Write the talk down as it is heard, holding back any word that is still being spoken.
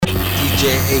DJ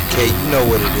AK, you know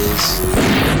what it is.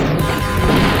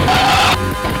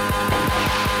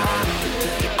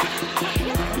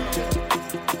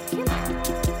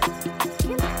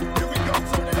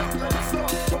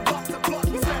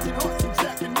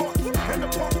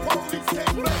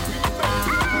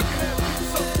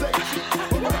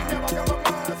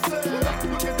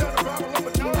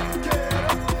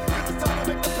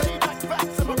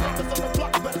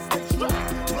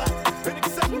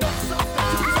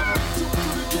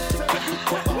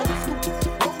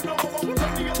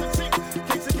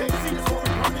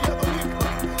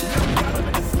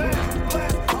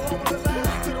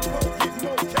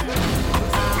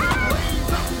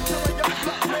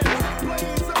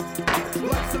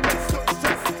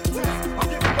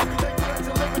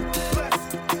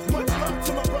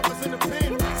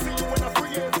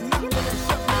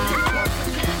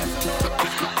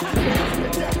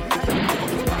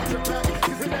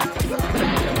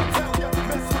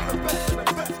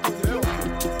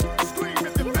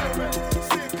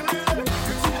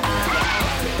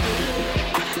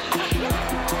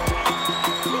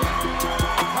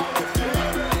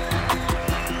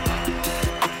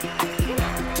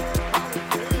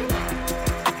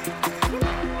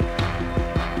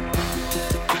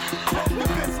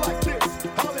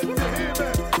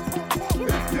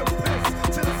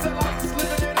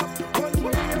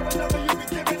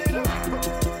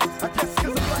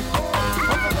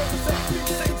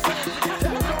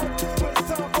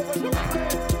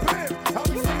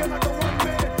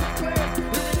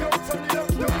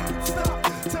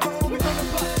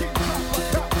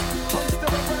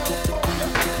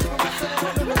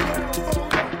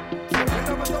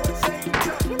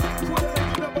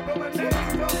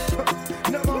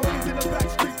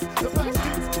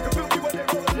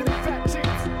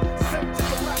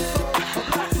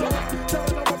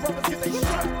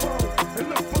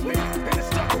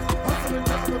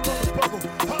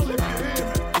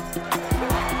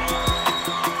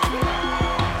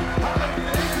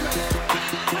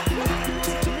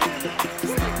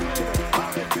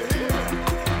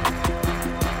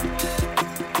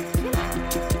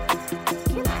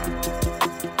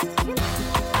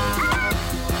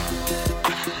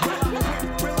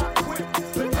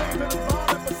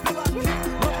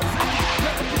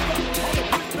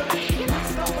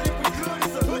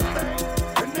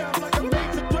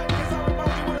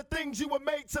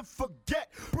 To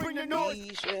forget, bring the noise.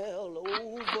 We shall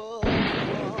overcome.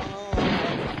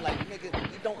 Like, nigga,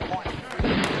 you don't march for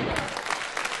freedom.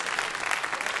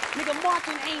 Nigga,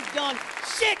 marching ain't done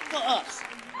shit for us.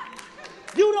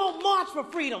 You don't march for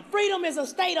freedom. Freedom is a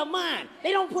state of mind.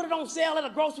 They don't put it on sale at a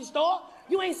grocery store.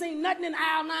 You ain't seen nothing in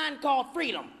aisle 9 called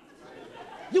freedom.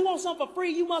 You want something for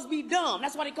free, you must be dumb.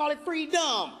 That's why they call it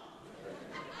freedom.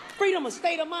 Freedom is a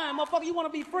state of mind, motherfucker. You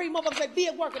want to be free, motherfucker, say be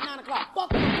at work at 9 o'clock.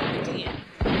 Fuck you, 10.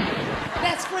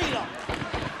 That's freedom.